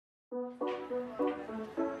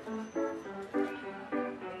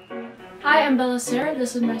Hi, I'm Bella Sarah.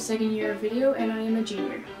 This is my second year of video and I am a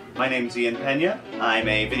junior. My name's Ian Pena. I'm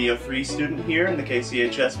a Video 3 student here in the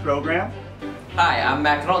KCHS program. Hi, I'm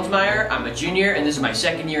Matt Knoltmeyer. I'm a junior and this is my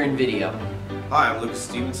second year in video. Hi, I'm Lucas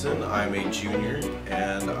Stevenson. I'm a junior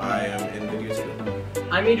and I am in video too.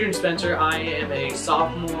 I'm Adrian Spencer. I am a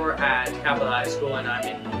sophomore at Capital High School and I'm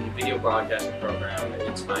in the video broadcasting program.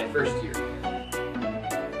 It's my first year.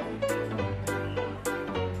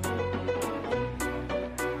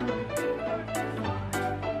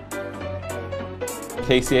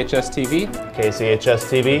 KCHS TV. KCHS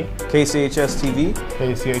TV. KCHS TV.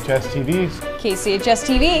 KCHS TV. KCHS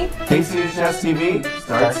TV. KCHS TV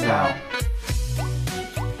starts now.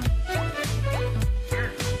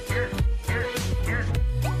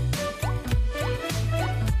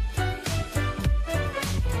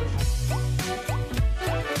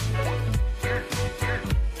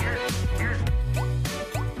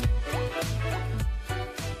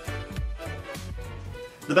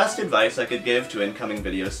 The best advice I could give to incoming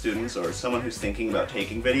video students or someone who's thinking about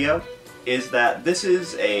taking video is that this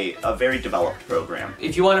is a very developed program.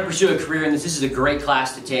 If you want to pursue a career in this is a great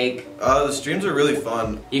class to take. The streams are really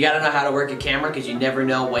fun. You gotta know how to work a camera because you never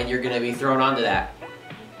know when you're gonna be thrown onto that.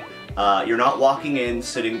 You're not walking in,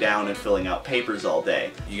 sitting down, and filling out papers all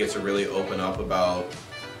day. You get to really open up about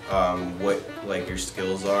what your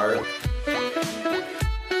skills are.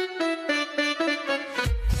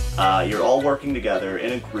 You're all working together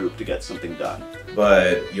in a group to get something done.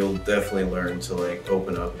 But you'll definitely learn to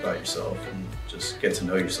open up about yourself and just get to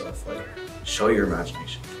know yourself. Show your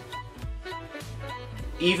imagination.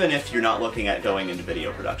 Even if you're not looking at going into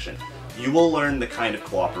video production, you will learn the kind of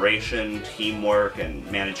cooperation, teamwork, and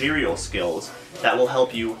managerial skills that will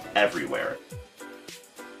help you everywhere.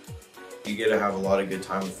 You get to have a lot of good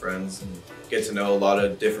time with friends and get to know a lot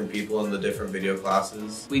of different people in the different video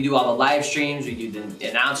classes. We do all the live streams, we do the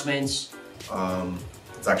announcements.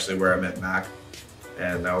 It's actually where I met Mac,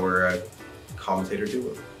 and now we're a commentator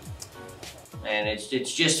duo. And it's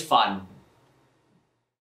just fun.